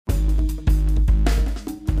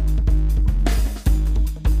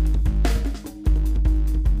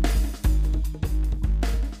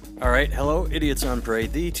right, hello, Idiots on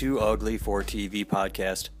Parade, the Too Ugly for TV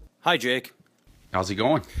podcast. Hi, Jake. How's it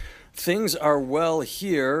going? Things are well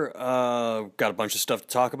here. Got a bunch of stuff to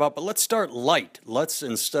talk about, but let's start light. Let's,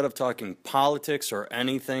 instead of talking politics or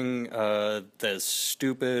anything that's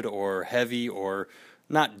stupid or heavy or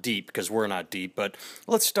not deep, because we're not deep, but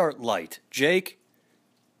let's start light. Jake,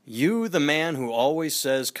 you, the man who always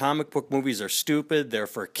says comic book movies are stupid, they're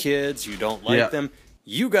for kids, you don't like them,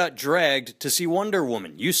 you got dragged to see Wonder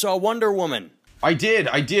Woman. You saw Wonder Woman. I did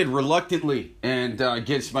reluctantly, and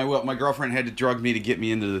against my girlfriend had to drug me to get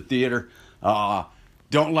me into the theater.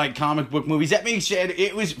 Don't like comic book movies. That being said,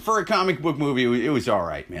 it was for a comic book movie. It was all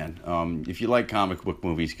right, man. If you like comic book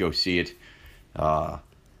movies, go see it. I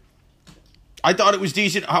thought it was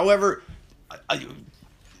decent. However,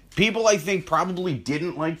 people I think probably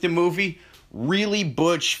didn't like the movie. Really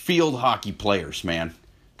butch field hockey players, man.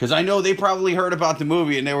 Because I know they probably heard about the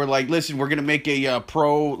movie and they were like, listen, we're going to make a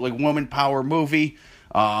woman power movie.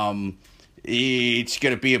 It's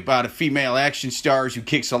going to be about a female action star who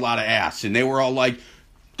kicks a lot of ass. And they were all like,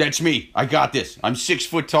 that's me. I got this. I'm 6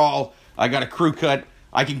 foot tall. I got a crew cut.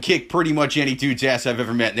 I can kick pretty much any dude's ass I've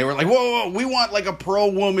ever met. And they were like, whoa, we want like a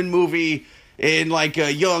pro-woman movie in like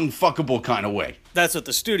a young, fuckable kind of way. That's what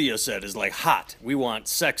the studio said, is like hot. We want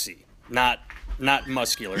sexy, not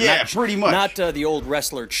muscular. Yeah, pretty much. Not the old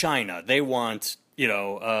wrestler China. They want,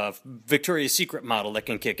 Victoria's Secret model that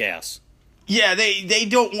can kick ass. Yeah, they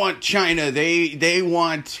don't want China. They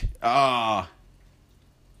want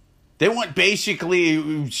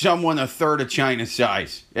basically someone a third of China's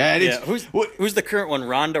size. And who's the current one?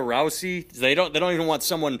 Ronda Rousey. They don't even want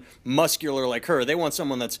someone muscular like her. They want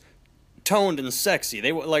someone that's toned and sexy.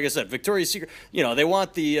 They, like I said, Victoria's Secret, they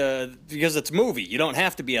want because it's a movie. You don't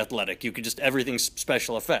have to be athletic. You could just, everything's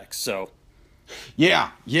special effects. So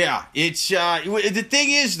yeah. It's the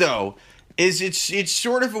thing is though, it's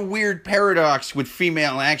sort of a weird paradox with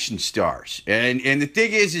female action stars. And the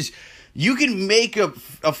thing is you can make a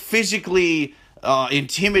physically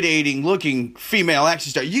intimidating looking female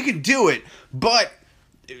action star. You can do it, but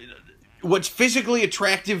what's physically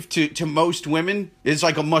attractive to most women is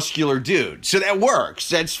like a muscular dude. So that works.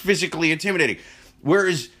 That's physically intimidating.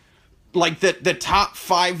 Whereas like the top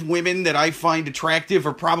 5 women that I find attractive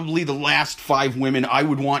are probably the last 5 women I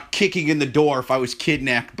would want kicking in the door if I was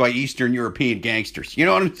kidnapped by Eastern European gangsters. You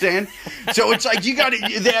know what I'm saying? So it's like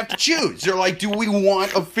they have to choose. They're like, do we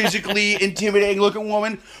want a physically intimidating looking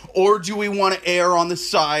woman, or do we want to err on the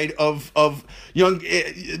side of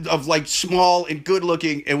like small and good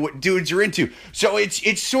looking and what dudes are into? So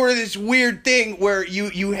it's sort of this weird thing where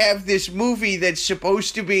you have this movie that's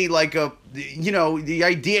supposed to be like the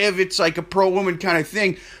idea of it's like a pro-woman kind of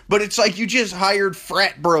thing, but it's like you just hired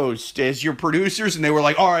frat bros as your producers, and they were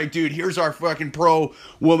like, all right, dude, here's our fucking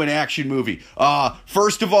pro-woman action movie.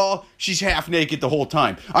 First of all, she's half naked the whole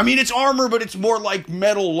time. I mean, it's armor, but it's more like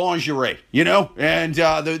metal lingerie, and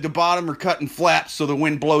the bottom are cut in flaps so the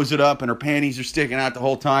wind blows it up, and her panties are sticking out the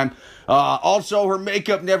whole time. Also, her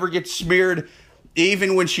makeup never gets smeared,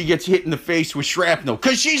 even when she gets hit in the face with shrapnel,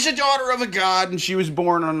 because she's a daughter of a god, and she was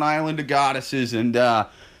born on an island of goddesses, and,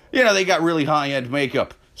 they got really high-end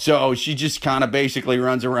makeup. So she just kind of basically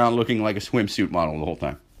runs around looking like a swimsuit model the whole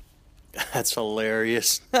time. That's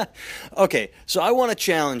hilarious. Okay, so I want to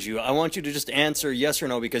challenge you. I want you to just answer yes or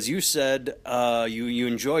no, because you said you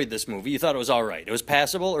enjoyed this movie. You thought it was all right. It was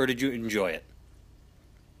passable, or did you enjoy it?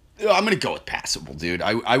 I'm going to go with passable, dude.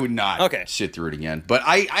 I would not sit through it again. But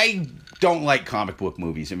I don't like comic book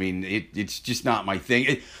movies. I mean, it's just not my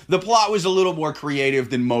thing. The plot was a little more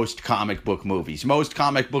creative than most comic book movies. Most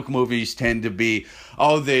comic book movies tend to be,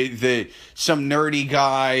 some nerdy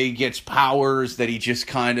guy gets powers that he just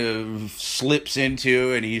kind of slips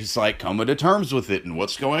into, and he's like coming to terms with it, and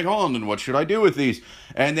what's going on, and what should I do with these?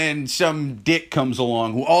 And then some dick comes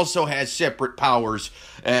along who also has separate powers,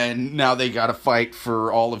 and now they got to fight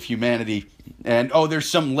for all of humanity. And, there's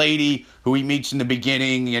some lady who he meets in the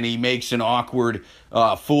beginning, and he makes an awkward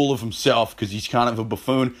fool of himself because he's kind of a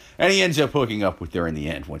buffoon, and he ends up hooking up with her in the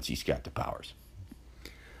end once he's got the powers.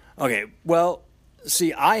 Okay, well,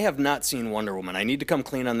 see, I have not seen Wonder Woman. I need to come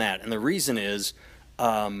clean on that, and the reason is,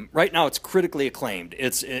 right now it's critically acclaimed.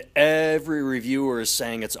 Every reviewer is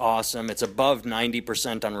saying it's awesome. It's above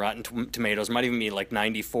 90% on Rotten Tomatoes. Might even be like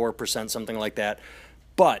 94%, something like that.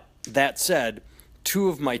 But that said, 2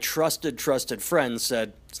 of my trusted friends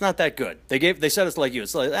said it's not that good. They said it's like you.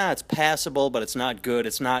 It's like it's passable, but it's not good.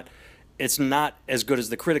 It's not as good as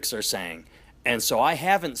the critics are saying. And so I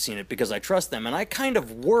haven't seen it because I trust them, and I kind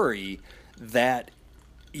of worry that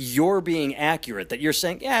you're being accurate, that you're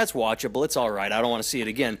saying, yeah, it's watchable, it's all right, I don't want to see it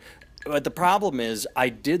again. But the problem is, I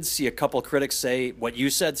did see a couple critics say what you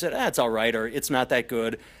said, it's all right, or it's not that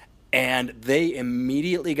good. And they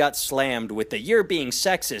immediately got slammed with the "you're being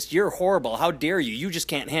sexist, you're horrible, how dare you, you just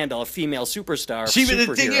can't handle a female superstar." See, but the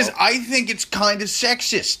superhero." thing is, I think it's kind of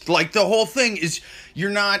sexist. Like, the whole thing is, you're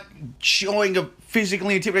not showing a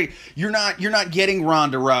physically intimidating. You're not getting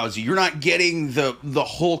Ronda Rousey. You're not getting the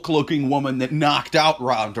Hulk-looking woman that knocked out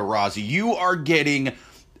Ronda Rousey. You are getting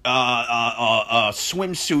a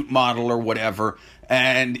swimsuit model or whatever,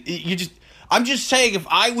 and you just. I'm just saying, if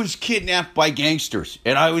I was kidnapped by gangsters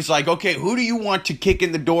and I was like, okay, who do you want to kick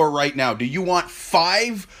in the door right now? Do you want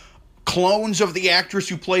 5 clones of the actress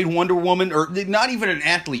who played Wonder Woman, or not even an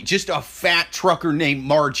athlete, just a fat trucker named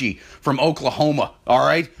Margie from Oklahoma, all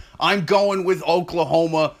right? I'm going with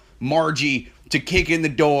Oklahoma Margie to kick in the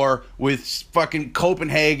door with fucking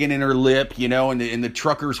Copenhagen in her lip, you know, and the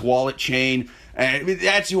trucker's wallet chain. And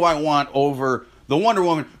that's who I want over the Wonder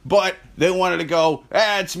Woman, but they wanted to go,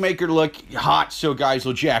 let's make her look hot so guys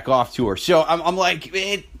will jack off to her. So I'm like,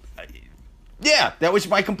 yeah, that was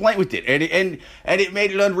my complaint with it, and it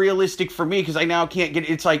made it unrealistic for me because I now can't get.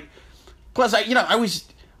 It's like, plus I was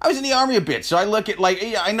in the army a bit, so I look at like,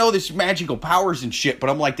 yeah, I know this magical powers and shit, but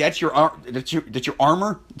I'm like, that's your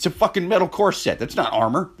armor. It's a fucking metal corset. That's not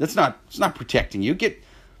armor. It's not protecting you. Get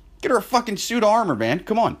her a fucking suit of armor, man.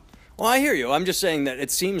 Come on. Well, I hear you. I'm just saying that it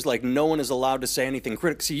seems like no one is allowed to say anything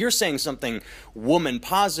critical. See, you're saying something woman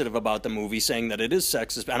positive about the movie, saying that it is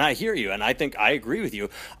sexist, and I hear you, and I think I agree with you.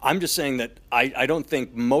 I'm just saying that I don't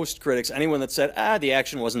think most critics, anyone that said, the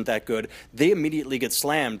action wasn't that good, they immediately get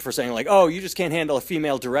slammed for saying, like, oh, you just can't handle a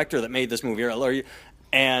female director that made this movie.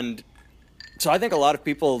 And so I think a lot of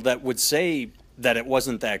people that would say that it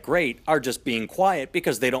wasn't that great are just being quiet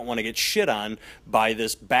because they don't want to get shit on by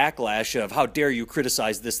this backlash of how dare you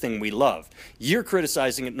criticize this thing we love. You're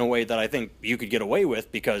criticizing it in a way that I think you could get away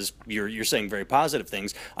with because you're saying very positive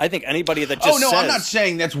things. I think anybody that just I'm not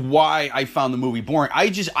saying that's why I found the movie boring. I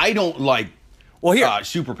don't like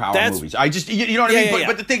superpower movies. I just, you know what I mean?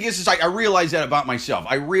 But the thing is like, I realize that about myself.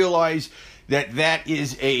 I realize that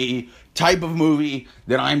is a type of movie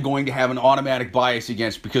that I'm going to have an automatic bias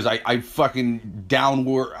against because I fucking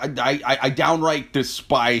downright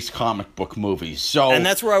despise comic book movies. So, and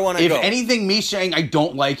that's where I want to go. If anything, me saying I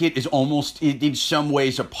don't like it is almost in some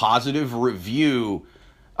ways a positive review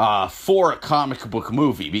for a comic book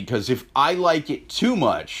movie, because if I like it too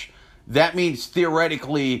much, that means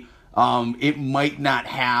theoretically it might not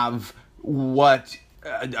have what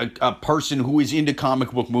a person who is into comic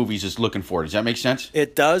book movies is looking for. Does that make sense?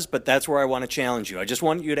 It does, but that's where I want to challenge you. I just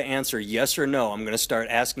want you to answer yes or no. I'm going to start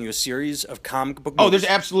asking you a series of comic book movies. Oh, there's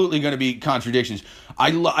absolutely going to be contradictions. I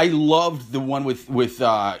loved the one with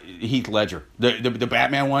Heath Ledger, the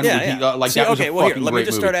Batman one. Yeah. That was a fucking let me great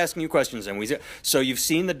just movie. start asking you questions then. So you've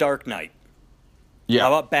seen The Dark Knight. Yeah. How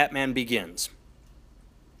about Batman Begins?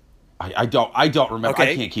 I don't remember.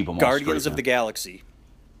 Okay. I can't keep them all Guardians straight, of the Galaxy.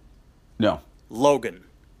 No. Logan.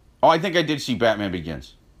 Oh, I think I did see Batman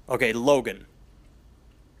Begins. Okay, Logan.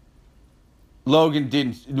 Logan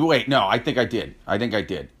didn't. Wait, no, I think I did.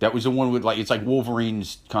 That was the one with it's like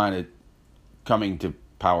Wolverine's kind of coming to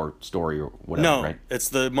power story or whatever. No, right? It's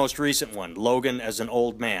the most recent one. Logan as an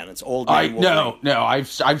old man. It's old man Wolverine. No.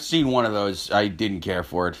 I've seen one of those. I didn't care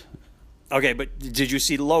for it. Okay, but did you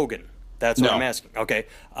see Logan? That's what No. I'm asking. Okay,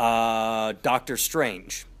 Doctor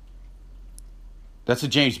Strange. That's a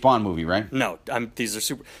James Bond movie, right? No, these are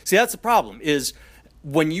super. See, that's the problem. Is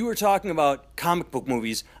when you were talking about comic book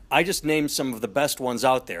movies, I just named some of the best ones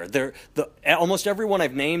out there. Almost every one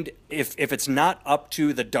I've named, if it's not up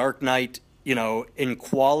to The Dark Knight, in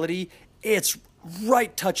quality, it's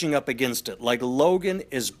right touching up against it. Like Logan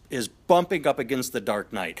is bumping up against The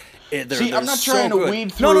Dark Knight. See, I'm not trying to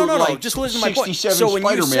weed through no. Just listen to my point. 67 So when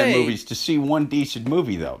Spider-Man movies to see one decent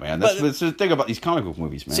movie, though, man. That's the thing about these comic book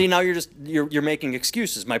movies, man. See, now you're making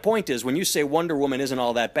excuses. My point is, when you say Wonder Woman isn't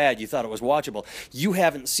all that bad, you thought it was watchable. You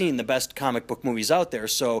haven't seen the best comic book movies out there,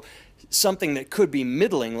 so something that could be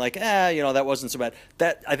middling, like, that wasn't so bad.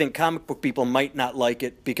 That I think comic book people might not like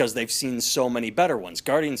it because they've seen so many better ones.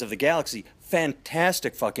 Guardians of the Galaxy,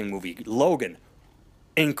 fantastic fucking movie. Logan,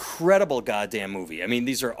 incredible goddamn movie. I mean,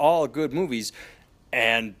 these are all good movies,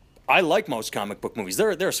 and I like most comic book movies. There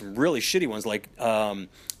are some really shitty ones, like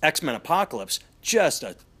X-Men Apocalypse, just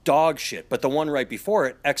a dog shit. But the one right before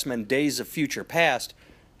it, X-Men Days of Future Past,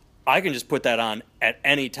 I can just put that on at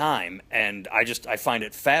any time, and I find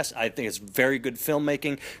it fast. I think it's very good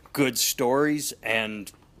filmmaking, good stories,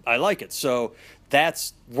 and I like it. So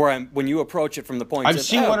that's where when you approach it from the point. I've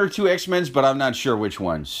seen one or two X-Men's, but I'm not sure which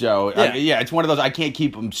ones. So, it's one of those, I can't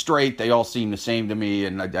keep them straight. They all seem the same to me,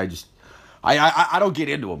 and I don't get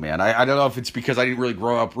into them, man. I don't know if it's because I didn't really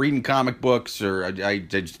grow up reading comic books, or I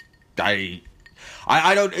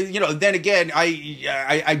don't, then again,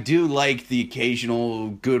 I do like the occasional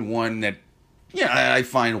good one that, I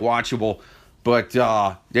find watchable, but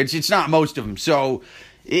it's not most of them. So,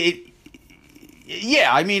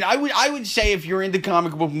 I mean, I would say if you're into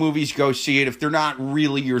comic book movies, go see it. If they're not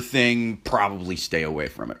really your thing, probably stay away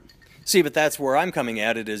from it. See, but that's where I'm coming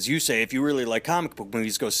at it, is you say if you really like comic book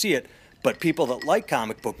movies, go see it. But people that like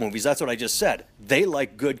comic book movies, that's what I just said. They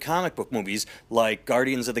like good comic book movies like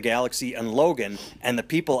Guardians of the Galaxy and Logan. And the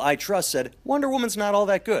people I trust said Wonder Woman's not all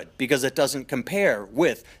that good because it doesn't compare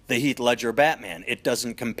with the Heath Ledger Batman. It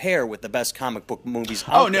doesn't compare with the best comic book movies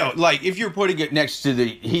out there. Oh, no. Like, if you're putting it next to the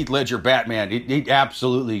Heath Ledger Batman, it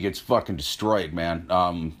absolutely gets fucking destroyed, man.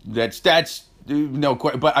 That's no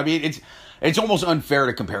question. But, I mean, it's almost unfair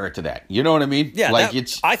to compare it to that. You know what I mean? Yeah, like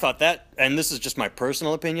I thought that, and this is just my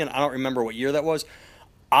personal opinion. I don't remember what year that was.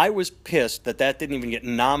 I was pissed that didn't even get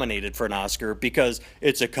nominated for an Oscar because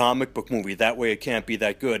it's a comic book movie. That way it can't be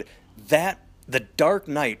that good. The Dark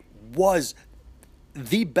Knight was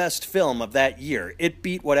the best film of that year. It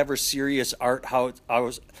beat whatever serious art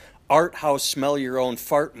house smell your own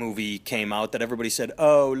fart movie came out that everybody said,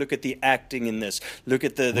 oh, look at the acting in this. Look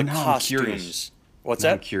at the costumes. What's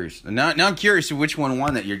that? I'm curious. Now I'm curious which one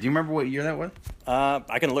won that year. Do you remember what year that was?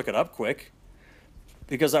 I can look it up quick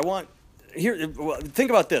because I want. Here,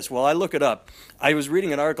 think about this. While I look it up, I was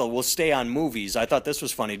reading an article. We'll stay on movies. I thought this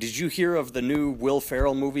was funny. Did you hear of the new Will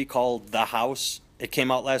Ferrell movie called The House? It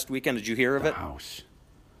came out last weekend. Did you hear of it? The House.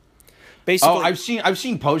 Basically, I've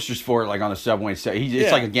seen posters for it, like on the subway. It's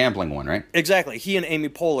like a gambling one, right? Exactly. He and Amy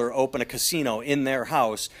Poehler open a casino in their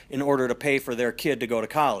house in order to pay for their kid to go to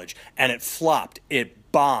college, and it flopped.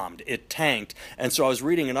 It bombed. It tanked. And so I was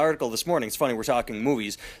reading an article this morning. It's funny, we're talking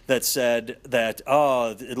movies, that said that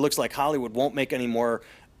it looks like Hollywood won't make any more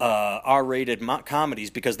R-rated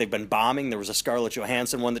comedies because they've been bombing. There was a Scarlett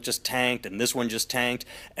Johansson one that just tanked, and this one just tanked.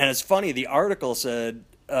 And it's funny. The article said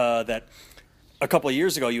that a couple of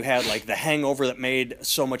years ago, you had like The Hangover that made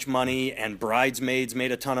so much money, and Bridesmaids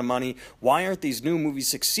made a ton of money. Why aren't these new movies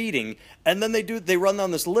succeeding? And then they run down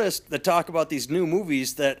this list that talk about these new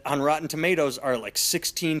movies that on Rotten Tomatoes are like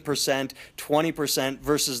 16%, 20%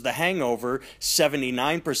 versus The Hangover,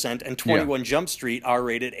 79%, and 21 Jump Street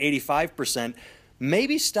R-rated 85%.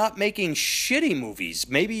 Maybe stop making shitty movies.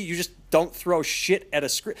 Maybe you just don't throw shit at a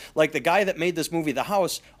script. Like the guy that made this movie, The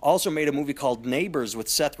House, also made a movie called Neighbors with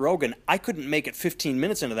Seth Rogen. I couldn't make it 15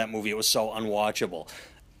 minutes into that movie. It was so unwatchable.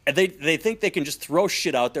 And they think they can just throw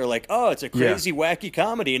shit out there like, oh, it's a crazy, wacky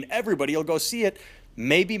comedy, and everybody will go see it.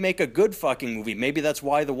 Maybe make a good fucking movie. Maybe that's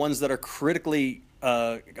why the ones that are critically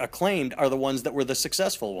acclaimed are the ones that were the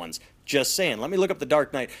successful ones. Just saying. Let me look up The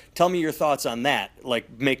Dark Knight. Tell me your thoughts on that. Like,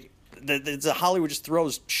 the Hollywood just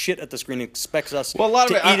throws shit at the screen and expects us a lot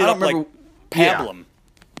of to it, eat it up like pablum.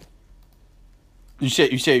 You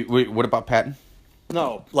say what about Patton?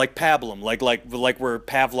 No, like pablum, like we're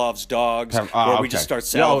Pavlov's dogs, where we just start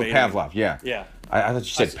salivating. Pavlov, yeah. Yeah. I thought you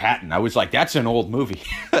said Patton. I was like, that's an old movie.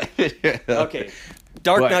 Okay.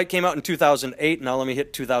 Dark Knight came out in 2008. Now let me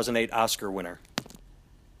hit 2008 Oscar winner.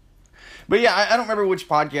 But yeah, I don't remember which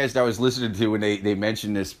podcast I was listening to when they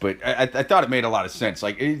mentioned this, but I thought it made a lot of sense.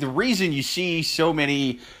 Like, the reason you see so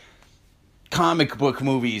many comic book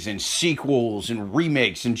movies and sequels and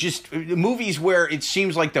remakes and just movies where it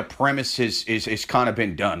seems like the premise is kind of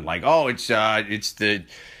been done. Like, oh, it's the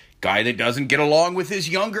guy that doesn't get along with his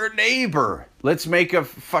younger neighbor. Let's make a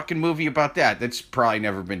fucking movie about that. That's probably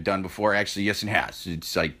never been done before. Actually, yes, it has.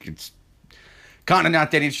 It's kind of not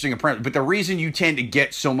that interesting a premise. But the reason you tend to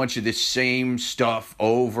get so much of this same stuff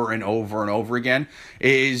over and over and over again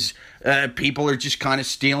is people are just kind of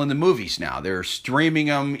stealing the movies now. They're streaming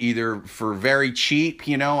them either for very cheap,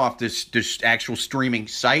 off this actual streaming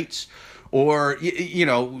sites, or,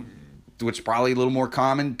 what's probably a little more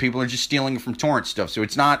common, people are just stealing it from torrent stuff. So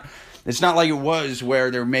it's not like it was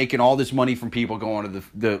where they're making all this money from people going to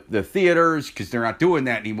the theaters, because they're not doing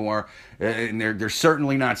that anymore, and they're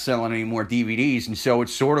certainly not selling any more DVDs. And so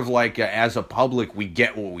it's sort of like as a public, we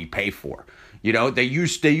get what we pay for. They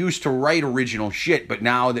used to write original shit, but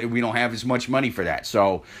now that we don't have as much money for that.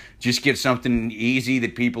 So just get something easy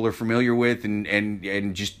that people are familiar with,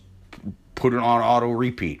 and just put it on auto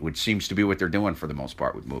repeat, which seems to be what they're doing for the most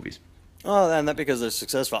part with movies. Oh, and that because they're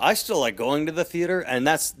successful. I still like going to the theater, and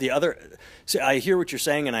that's the other. See, I hear what you're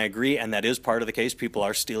saying, and I agree, and that is part of the case. People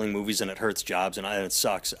are stealing movies, and it hurts jobs, and it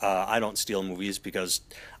sucks. I don't steal movies because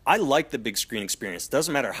I like the big screen experience. It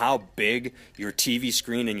doesn't matter how big your TV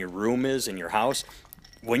screen in your room is in your house.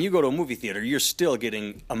 when you go to a movie theater, you're still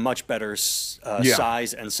getting a much better Yeah.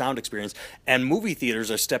 size and sound experience. And movie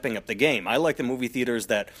theaters are stepping up the game. I like the movie theaters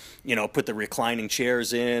that, put the reclining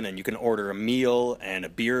chairs in and you can order a meal and a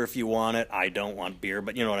beer if you want it. I don't want beer,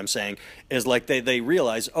 but you know what I'm saying? Is like they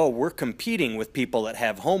realize, oh, we're competing with people that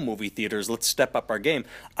have home movie theaters. Let's step up our game.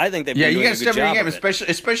 I think they've been doing a good job of it. Yeah, you got to step up your game,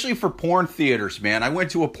 especially for porn theaters, man. I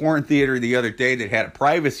went to a porn theater the other day that had a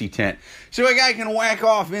privacy tent. So a guy can whack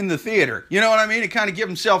off in the theater. You know what I mean? And kind of give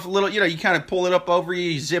himself a little, you kind of pull it up over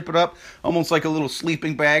you, zip it up, almost like a little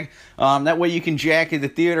sleeping bag. That way you can jack in the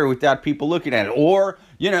theater without people looking at it. Or,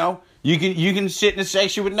 you can sit in a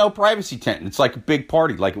section with no privacy tent. And it's like a big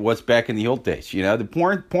party like it was back in the old days.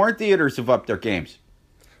 The porn theaters have upped their games.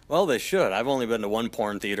 Well, they should. I've only been to one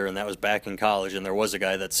porn theater, and that was back in college, and there was a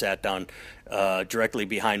guy that sat down directly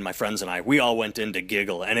behind my friends and I. We all went in to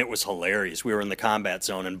giggle, and it was hilarious. We were in the Combat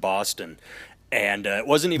Zone in Boston, and it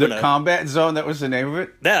wasn't even the Combat Zone, that was the name of it?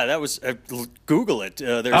 Yeah, that was... Google it.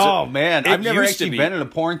 Man, I've never actually been in a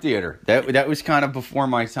porn theater. That was kind of before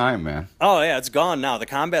my time, man. Oh, yeah, it's gone now. The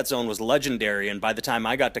Combat Zone was legendary, and by the time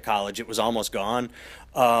I got to college, it was almost gone.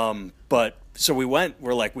 But... So we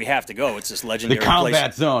we're like, we have to go. It's this legendary place. The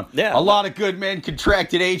Combat Zone. Yeah. A lot of good men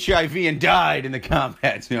contracted HIV and died in the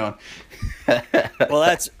Combat Zone.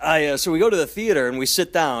 Well, so we go to the theater and we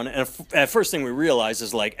sit down, and at first thing we realize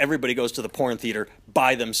is like everybody goes to the porn theater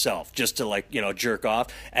by themselves just to jerk off.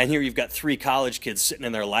 And here you've got 3 college kids sitting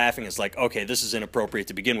in there laughing. It's like, okay, this is inappropriate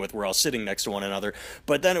to begin with. We're all sitting next to one another.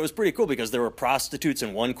 But then it was pretty cool because there were prostitutes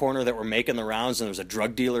in one corner that were making the rounds, and there was a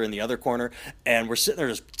drug dealer in the other corner. And we're sitting there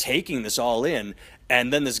just taking this all in.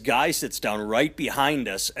 And then this guy sits down right behind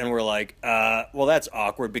us, and we're like, well, that's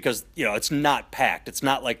awkward because, it's not packed. It's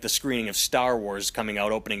not like the screening of Star Wars coming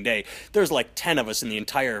out opening day. There's like 10 of us in the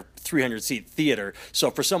entire 300-seat theater. So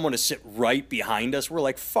for someone to sit right behind us, we're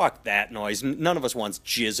like, fuck that noise. None of us wants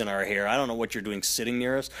jizz in our hair. I don't know what you're doing sitting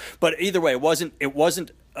near us. But either way, it was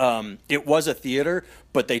a theater,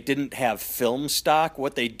 but they didn't have film stock.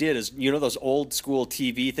 What they did is, those old school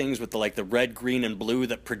TV things with the red, green, and blue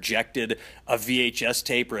that projected a VHS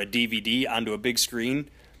tape or a DVD onto a big screen?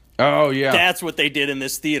 Oh, yeah. That's what they did in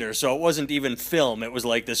this theater. So it wasn't even film. It was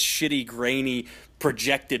like this shitty, grainy,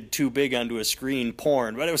 projected too big onto a screen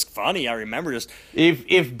porn. But it was funny. I remember just...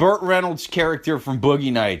 If Burt Reynolds' character from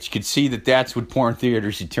Boogie Nights could see that that's what porn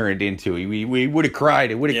theaters had turned into, we would have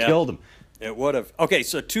cried. It would have killed him. It would have. Okay,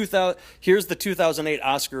 so here's the 2008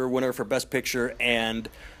 Oscar winner for Best Picture, and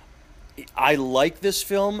I like this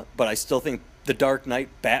film, but I still think The Dark Knight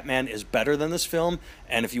Batman is better than this film,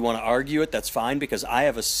 and if you want to argue it, that's fine, because I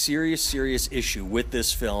have a serious, serious issue with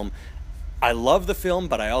this film. I love the film,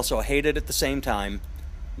 but I also hate it at the same time.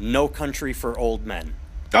 No Country for Old Men.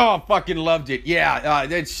 Oh, fucking loved it. Yeah,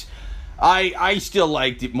 I still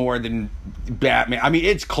liked it more than Batman. I mean,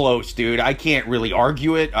 it's close, dude. I can't really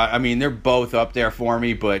argue it. I mean, they're both up there for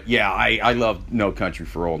me, but yeah, I love No Country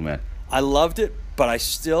for Old Men. I loved it, but I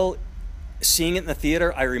still, seeing it in the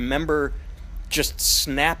theater, I remember just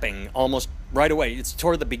snapping almost right away. It's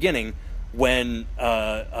toward the beginning when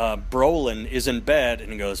Brolin is in bed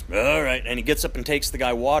and he goes, all right, and he gets up and takes the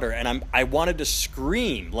guy water, and I wanted to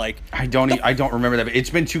scream like I don't remember that. It's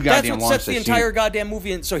been too goddamn long. That's what sets the entire goddamn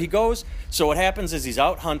movie. And so he goes. So what happens is he's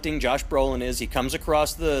out hunting. Josh Brolin is. He comes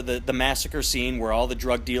across the massacre scene where all the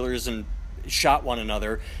drug dealers and shot one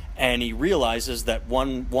another, and he realizes that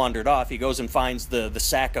one wandered off. He goes and finds the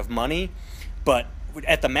sack of money, but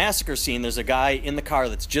at the massacre scene, there's a guy in the car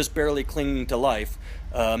that's just barely clinging to life.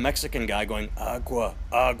 A Mexican guy going, agua,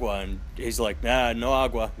 agua, and he's like, nah, no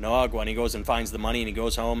agua, no agua, and he goes and finds the money, and he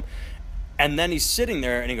goes home, and then he's sitting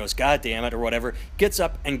there, and he goes, God damn it, or whatever, gets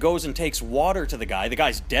up and goes and takes water to the guy. The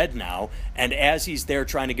guy's dead now, and as he's there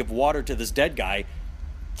trying to give water to this dead guy,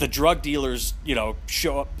 the drug dealers,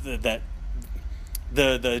 show up,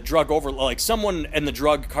 the drug someone in the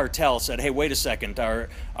drug cartel said, hey, wait a second, our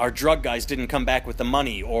drug guys didn't come back with the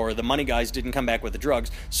money, or the money guys didn't come back with the drugs,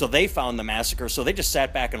 so they found the massacre, so they just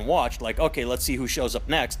sat back and watched, like, okay, let's see who shows up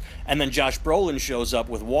next, and then Josh Brolin shows up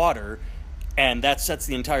with water, and that sets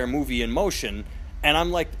the entire movie in motion, and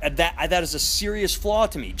I'm like, that is a serious flaw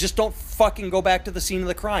to me. Just don't fucking go back to the scene of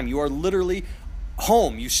the crime. You are literally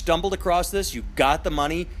home. You stumbled across this, you got the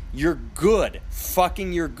money, you're good.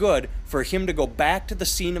 Fucking you're good for him to go back to the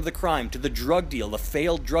scene of the crime, to the drug deal, the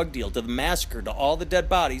failed drug deal, to the massacre, to all the dead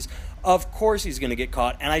bodies. Of course he's going to get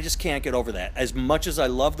caught, and I just can't get over that. As much as I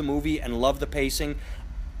love the movie and love the pacing,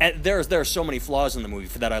 and there are so many flaws in the movie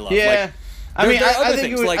that I love. Yeah. I mean, There are I other think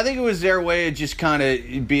things, it was, like- I think it was their way of just kind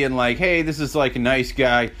of being like, "Hey, this is like a nice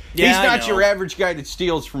guy. Yeah, He's I not know. your average guy that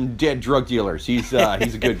steals from dead drug dealers. He's a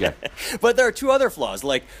good guy." But there are two other flaws.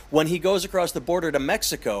 Like when he goes across the border to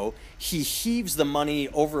Mexico, he heaves the money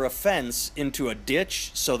over a fence into a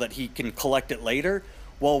ditch so that he can collect it later.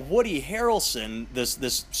 Well, Woody Harrelson,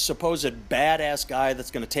 this supposed badass guy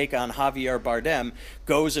that's going to take on Javier Bardem,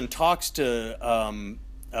 goes and talks to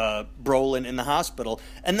Brolin in the hospital,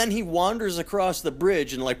 and then he wanders across the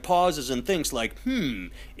bridge and like pauses and thinks like,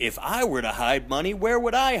 if I were to hide money, where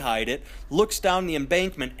would I hide it? Looks down the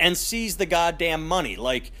embankment and sees the goddamn money.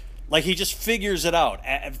 Like he just figures it out.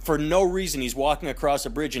 For no reason, he's walking across a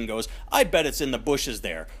bridge and goes, I bet it's in the bushes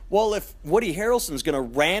there. Well, if Woody Harrelson's going to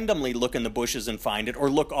randomly look in the bushes and find it, or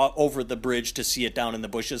look over the bridge to see it down in the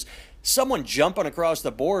bushes, someone jumping across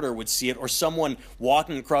the border would see it, or someone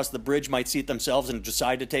walking across the bridge might see it themselves and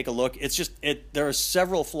decide to take a look. It's just, there are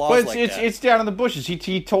several flaws But like that. it's down in the bushes.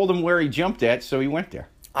 He told him where he jumped at, so he went there.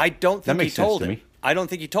 I don't think he makes sense told to him. me. I don't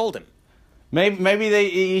think he told him. Maybe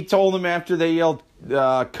he told him after they yelled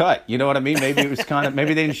cut. You know what I mean? Maybe it was kind of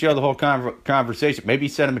maybe they didn't show the whole conversation. Maybe he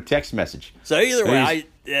sent him a text message. So either way,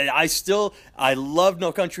 He's- I love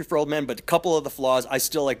No Country for Old Men, but a couple of the flaws, I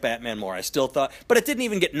still like Batman more. I still thought, but it didn't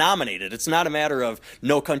even get nominated. It's not a matter of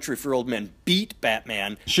No Country for Old Men beat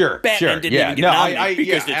Batman. Sure, Batman didn't even get nominated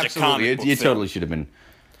because it's absolutely. a comic book It film. totally should have been.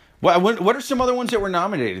 Well, what are some other ones that were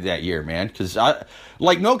nominated that year, man? Because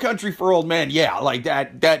like No Country for Old Men, yeah, like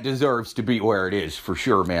that deserves to be where it is for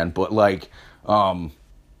sure, man. But like,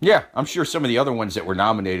 yeah, I'm sure some of the other ones that were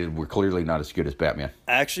nominated were clearly not as good as Batman.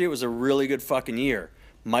 Actually, it was a really good fucking year.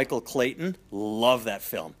 Michael Clayton, love that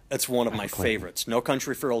film. It's one of my favorites. No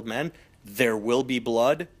Country for Old Men, There Will Be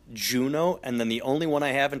Blood, Juno, and then the only one I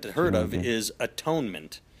haven't heard of is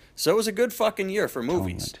Atonement. So it was a good fucking year for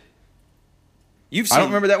movies. You've seen, I don't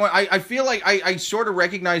remember that one. I feel like I sort of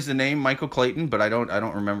recognize the name Michael Clayton, but I don't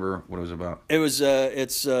remember what it was about. It was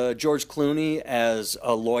it's George Clooney as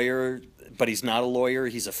a lawyer, but he's not a lawyer.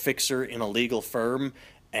 He's a fixer in a legal firm,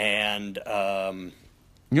 and I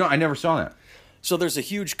never saw that. so there's a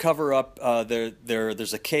huge cover up.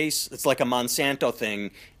 There's a case. It's like a Monsanto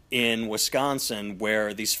thing in Wisconsin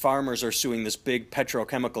where these farmers are suing this big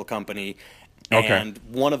petrochemical company, and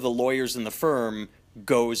one of the lawyers in the firm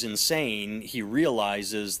goes insane. He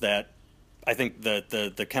realizes that I think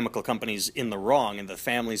the chemical company's in the wrong and the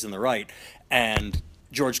family's in the right, and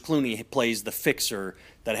George Clooney plays the fixer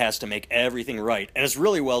that has to make everything right, and it's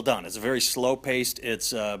really well done. It's very slow paced.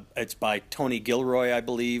 It's by Tony Gilroy, I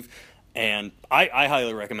believe, and I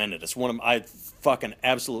highly recommend it. It's I fucking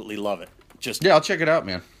absolutely love it. Just Yeah, I'll check it out,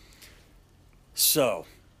 man. so.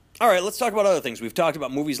 All right, let's talk about other things. We've talked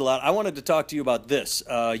about movies a lot. I wanted to talk to you about this.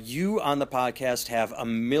 You on the podcast have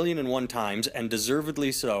 1,000,001 times, and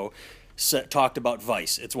deservedly so, talked about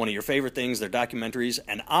Vice. It's one of your favorite things. They're documentaries,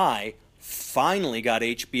 and I finally got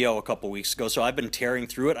HBO a couple weeks ago, so I've been tearing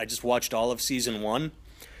through it. I just watched all of season 1.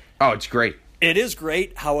 Oh, it's great. It is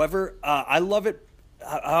great. However, I love it.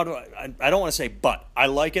 How do I don't want to say but. I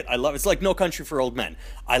like it. I love it. It's like No Country for Old Men.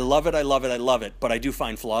 I love it. I love it. I love it. But I do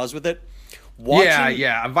find flaws with it.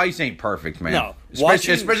 Yeah. Vice ain't perfect, man. No.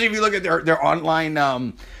 Especially if you look at their online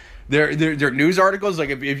their news articles. Like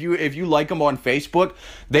if you like them on Facebook,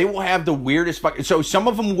 they will have the weirdest. So some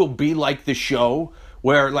of them will be like the show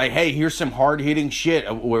where like, hey, here's some hard hitting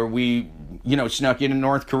shit where we snuck into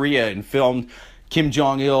North Korea and filmed Kim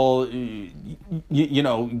Jong-il,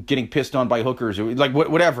 getting pissed on by hookers or like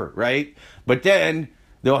whatever, right? But then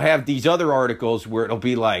they'll have these other articles where it'll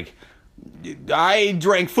be like, I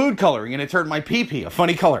drank food coloring and it turned my pee-pee a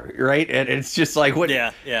funny color, right? And it's just like, what?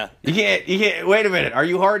 Yeah. You can't, wait a minute. Are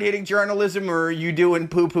you hard-hitting journalism or are you doing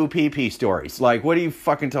poo-poo pee-pee stories? Like, what are you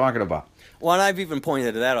fucking talking about? Well, and I've even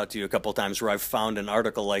pointed that out to you a couple times where I've found an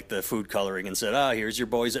article like the food coloring and said, here's your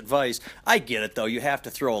boys' advice. I get it, though. You have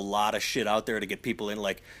to throw a lot of shit out there to get people in.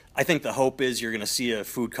 Like, I think the hope is you're going to see a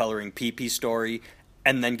food coloring pee-pee story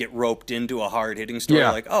and then get roped into a hard-hitting story. Yeah.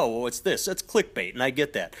 Like, oh, well, it's this. That's clickbait, and I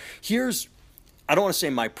get that. I don't want to say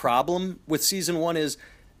my problem with season 1 is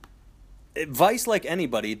Vice, like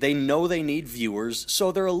anybody, they know they need viewers,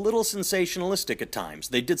 so they're a little sensationalistic at times.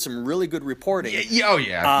 They did some really good reporting.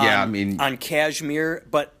 On Kashmir,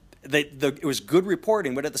 but it was good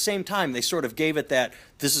reporting. But at the same time, they sort of gave it that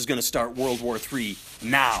this is going to start World War III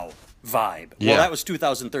now vibe. Yeah. Well, that was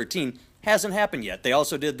 2013. Hasn't happened yet. They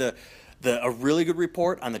also did a really good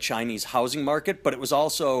report on the Chinese housing market, but it was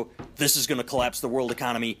also this is going to collapse the world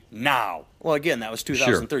economy now. Well, again, that was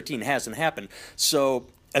 2013. Sure. Hasn't happened. So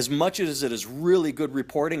as much as it is really good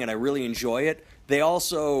reporting and I really enjoy it, they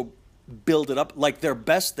also build it up. Like their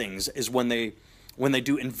best things is when when they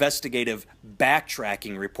do investigative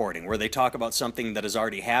backtracking reporting, where they talk about something that has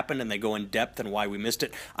already happened and they go in depth and why we missed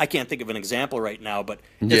it. I can't think of an example right now, but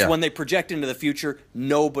it's when they project into the future,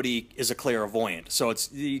 nobody is a clairvoyant. So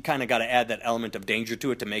you kind of got to add that element of danger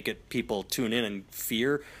to it to make it people tune in and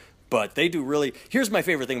fear. But they do really. Here's my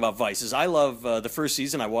favorite thing about Vice is I love the first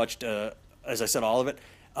season. I watched, as I said, all of it.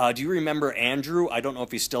 Do you remember Andrew? I don't know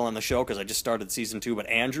if he's still on the show because I just started season 2. But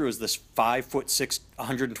Andrew is this 5'6",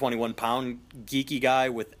 121-pound geeky guy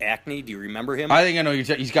with acne. Do you remember him? I think I know.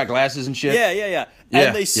 He's got glasses and shit. Yeah.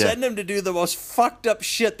 And they send him to do the most fucked up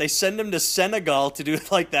shit. They send him to Senegal to do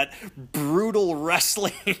like that brutal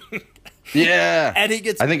wrestling. Yeah. And he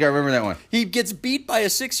gets. I think I remember that one. He gets beat by a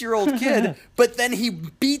 6-year-old kid, but then he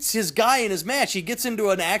beats his guy in his match. He gets into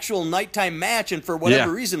an actual nighttime match and for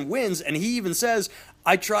whatever reason wins. And he even says,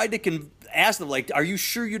 I tried to ask them, like, are you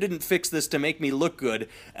sure you didn't fix this to make me look good?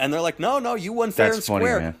 And they're like, no, you won fair and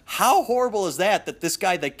square. Man. How horrible is that this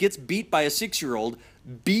guy that gets beat by a 6-year-old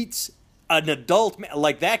beats an adult man,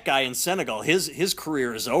 like that guy in Senegal? His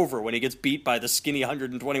career is over when he gets beat by the skinny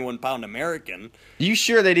 121-pound American. You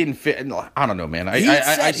sure they didn't fit? I don't know, man.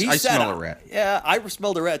 I smell a rat. Yeah, I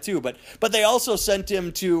smelled a rat too. But they also sent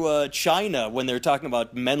him to China when they were talking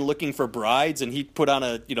about men looking for brides, and he put on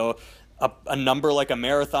a number like a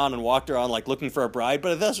marathon and walked around like looking for a bride.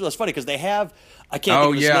 But this was funny because they have, I can't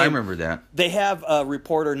think of his name. I remember that. They have a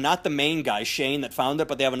reporter, not the main guy, Shane, that found it,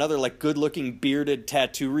 but they have another like good-looking bearded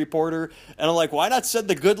tattoo reporter. And I'm like, why not send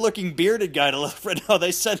the good-looking bearded guy to look for it? No,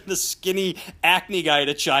 they sent the skinny acne guy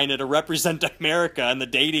to China to represent America in the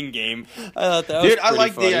dating game. I thought that was I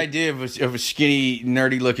like funny. the idea of a skinny,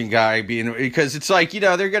 nerdy-looking guy being, because it's like,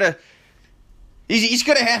 they're gonna. He's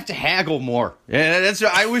going to have to haggle more. Yeah,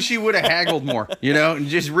 I wish he would have haggled more, and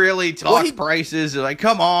just really talk prices. Like,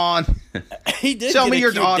 come on. He did sell get me a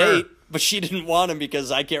your cute daughter. date, but she didn't want him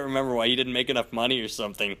because I can't remember why he didn't make enough money or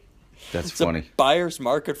something. That's it's funny. A buyer's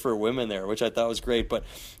market for women there, which I thought was great. But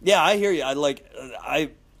yeah, I hear you. I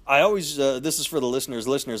always, this is for the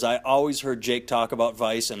listeners, I always heard Jake talk about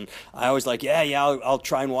Vice, and I always like, I'll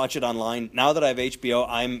try and watch it online. Now that I have HBO,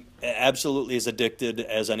 I'm absolutely as addicted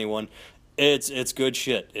as anyone. It's good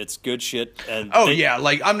shit. It's good shit. And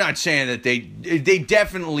like I'm not saying that they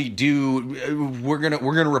definitely do. We're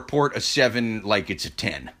gonna report a 7 like it's a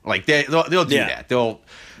 10. Like they'll do that.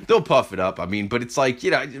 They'll puff it up. I mean, but it's like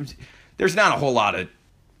there's not a whole lot of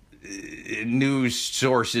news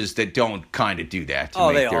sources that don't kind of do that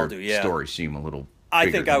to make their stories seem a little. I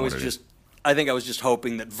think I was just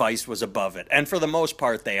hoping that Vice was above it, and for the most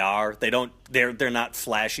part, they are. They're not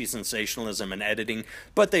flashy sensationalism and editing,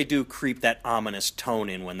 but they do creep that ominous tone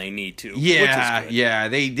in when they need to. Yeah, which is good. yeah.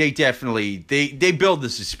 They definitely they build the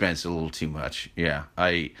suspense a little too much. Yeah,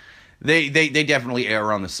 they definitely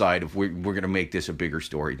err on the side of we're gonna make this a bigger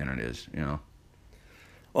story than it is.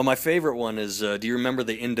 Well, my favorite one is, do you remember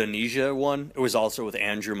the Indonesia one? It was also with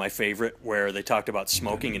Andrew, my favorite, where they talked about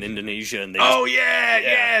smoking in Indonesia. And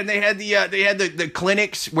and they had the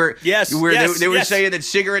clinics where they were saying that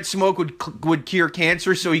cigarette smoke would cure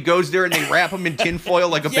cancer. So he goes there and they wrap him in tinfoil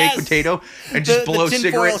like a baked potato and just blow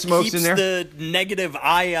cigarette smokes in there. The negative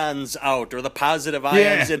ions out or the positive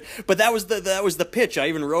ions in. But that was the pitch. I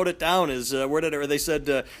even wrote it down. They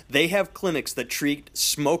said they have clinics that treat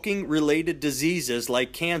smoking related diseases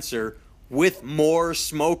like cancer with more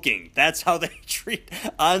smoking. That's how they treat.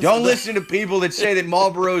 Don't listen to people that say that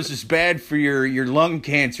Marlboro's is bad for your lung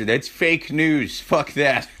cancer. That's fake news. Fuck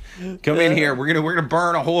that. Come in here. We're gonna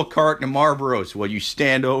burn a whole carton of Marlboros while you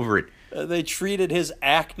stand over it. They treated his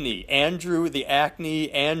acne. Andrew. They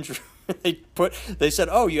said,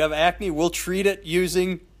 "Oh, you have acne? We'll treat it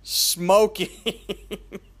using smoking."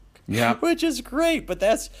 Yeah, which is great. But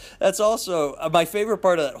that's also my favorite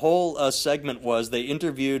part of that whole segment was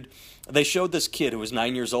they showed this kid who was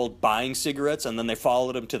 9 years old buying cigarettes, and then they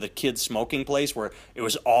followed him to the kids' smoking place where it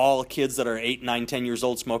was all kids that are 8, 9, 10 years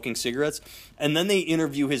old smoking cigarettes. And then they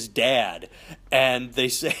interview his dad, and they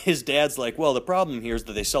say his dad's like, well, the problem here is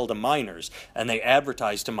that they sell to minors, and they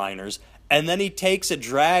advertise to minors, and then he takes a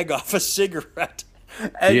drag off a cigarette.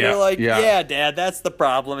 And you're like, yeah, Dad, that's the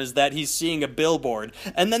problem, is that he's seeing a billboard.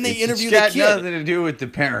 And then they interview the kid. It's got nothing to do with the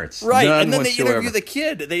parents. Right, None and then whatsoever. they interview the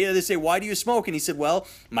kid. They say, why do you smoke? And he said, well,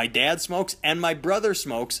 my dad smokes and my brother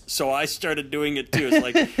smokes, so I started doing it too. It's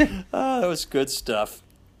like, that was good stuff.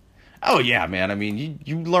 Oh yeah, man. I mean,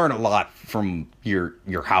 you learn a lot from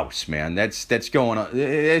your house, man. That's going on.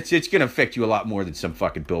 It's going to affect you a lot more than some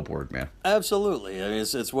fucking billboard, man. Absolutely. I mean,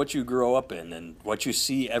 it's what you grow up in and what you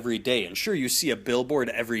see every day. And sure, you see a billboard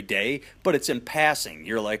every day, but it's in passing.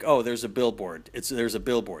 You're like, oh, there's a billboard. There's a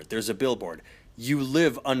billboard. There's a billboard. you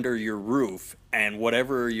live under your roof, and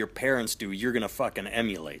whatever your parents do, you're gonna fucking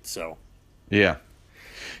emulate. So, Yeah.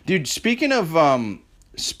 Dude, speaking of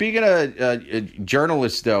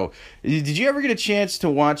journalists, though, did you ever get a chance to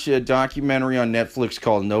watch a documentary on Netflix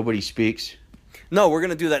called Nobody Speaks? no, we're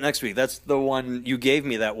gonna do that next week. That's the one you gave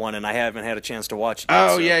me, that one, and I haven't had a chance to watch it yet,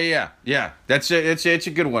 Oh, so- yeah. That's it. It's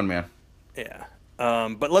a good one, man. Yeah.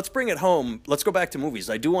 But let's bring it home. Let's go back to movies.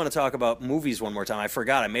 I do want to talk about movies one more time. I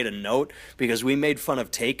forgot. I made a note because we made fun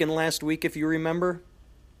of Taken last week, if you remember.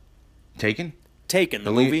 Taken? Taken,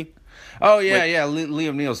 the Le- movie. Oh, yeah.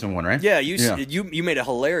 Liam Neeson one, right? Yeah, you made a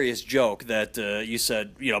hilarious joke that you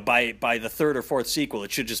said, by the third or fourth sequel,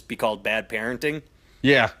 it should just be called Bad Parenting.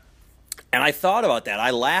 Yeah. And I thought about that.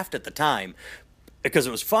 I laughed at the time because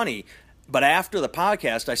it was funny. But after the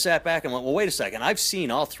podcast, I sat back and went, well, wait a second. I've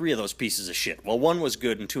seen all three of those pieces of shit. Well, 1 was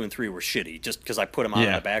good and 2 and 3 were shitty just because I put them on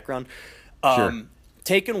in the background. Sure.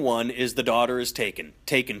 Taken 1 is the daughter is taken.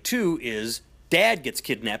 Taken 2 is dad gets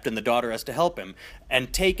kidnapped and the daughter has to help him.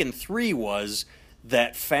 And Taken 3 was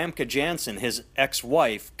that Famke Janssen, his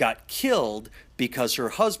ex-wife, got killed because her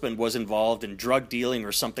husband was involved in drug dealing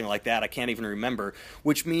or something like that. I can't even remember.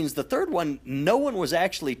 Which means the third one, no one was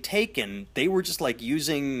actually taken. They were just like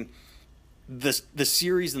using the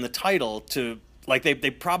series and the title to, like, they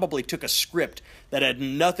probably took a script that had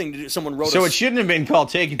nothing to do. Someone wrote So it shouldn't have been called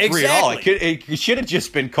Taken 3 at all. It should have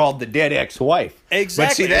just been called The Dead Ex-Wife. Exactly.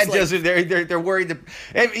 But see, that doesn't. They're worried.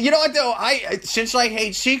 You know what though? Since I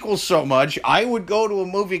hate sequels so much, I would go to a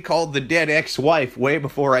movie called The Dead Ex-Wife way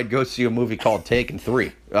before I'd go see a movie called Taken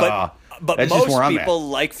 3. But that's most just where I'm people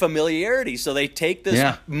like familiarity, so they take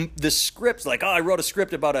this script, like, I wrote a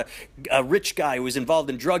script about a rich guy who was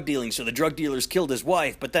involved in drug dealing, so the drug dealers killed his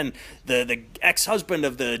wife, but then the ex-husband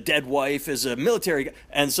of the dead wife is a military guy,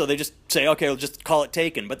 and so they just say, okay, we'll just call it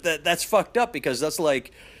Taken. But that's fucked up because that's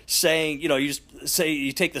like saying, you just say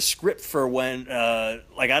you take the script for when,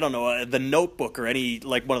 like, I don't know, The Notebook or any,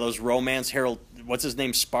 like, one of those romance Harold, what's his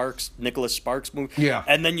name, Nicholas Sparks movie. Yeah.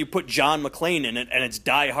 And then you put John McClane in it, and it's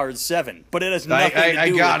Die Hard 7. But it has nothing to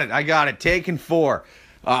do with... I got it. Taken 4.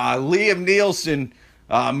 Liam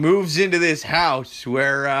Neeson moves into this house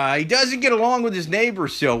where he doesn't get along with his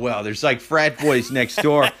neighbors so well. There's like frat boys next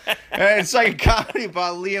door. And it's like a comedy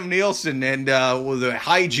about Liam Neeson and the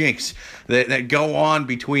hijinks that go on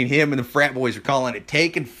between him and the frat boys. We're calling it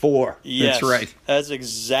Taken 4. Yes, that's right. That's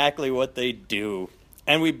exactly what they do.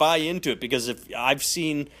 And we buy into it because if I've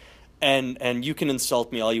seen, and you can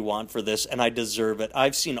insult me all you want for this, and I deserve it,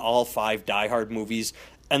 I've seen all 5 Die Hard movies,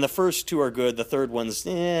 and the first 2 are good. The third one's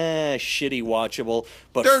shitty watchable.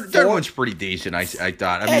 But third one's pretty decent, I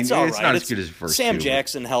thought. I mean, it's not as good as the first Sam 2.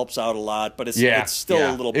 Jackson helps out a lot, but it's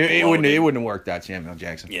still a little it wouldn't have worked out, Samuel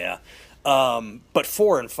Jackson. Yeah. But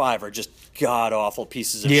 4 and 5 are just god-awful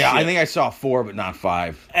pieces of shit. Yeah, I think I saw 4, but not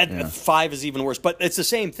 5. And 5 is even worse. But it's the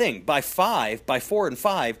same thing. By 4 and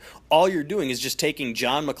 5, all you're doing is just taking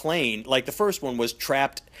John McClane. Like, the first one was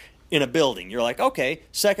trapped in a building. You're like, okay.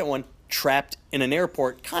 Second one, trapped in an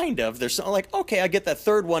airport, kind of. There's something like, okay, I get that.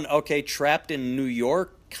 Third one, okay, trapped in New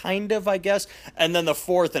York, kind of, I guess. And then the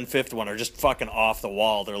fourth and fifth one are just fucking off the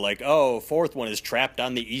wall. They're like, oh, fourth one is trapped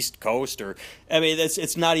on the East Coast, or I mean,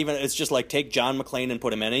 it's not even. It's just like take John McClane and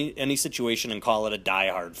put him in any situation and call it a Die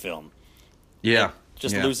Hard film. Yeah, it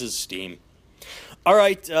just loses steam. All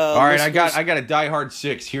right, I got a Die Hard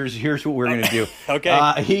 6. Here's what we're gonna do.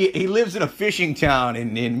 Okay. He lives in a fishing town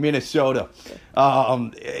in Minnesota.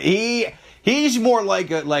 He's more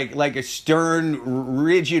like a stern,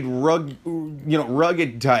 rigid,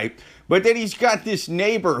 rugged type. But then he's got this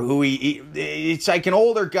neighbor who it's like an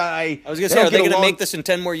older guy. I was gonna say, are they gonna make this in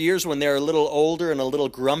 10 more years when they're a little older and a little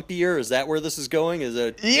grumpier? Is that where this is going? Is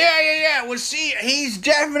it? Yeah. Well, see, he's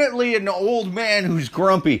definitely an old man who's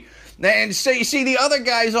grumpy. And see, the other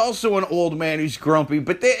guy's also an old man who's grumpy,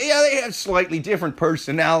 but they have slightly different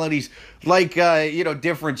personalities, like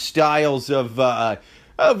different styles of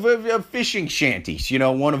fishing shanties.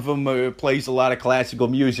 One of them plays a lot of classical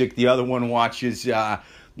music. The other one watches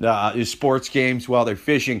sports games while they're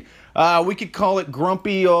fishing. We could call it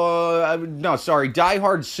Grumpy. Die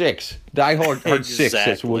Hard 6. Die Hard 6.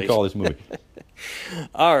 That's what we call this movie.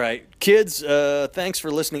 All right, kids. Thanks for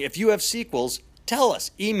listening. If you have sequels, tell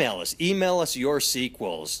us. Email us your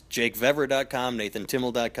sequels. JakeVever.com,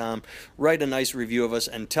 NathanTimmel.com. Write a nice review of us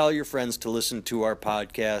and tell your friends to listen to our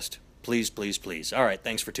podcast. Please, please, please. All right,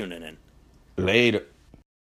 thanks for tuning in. Later.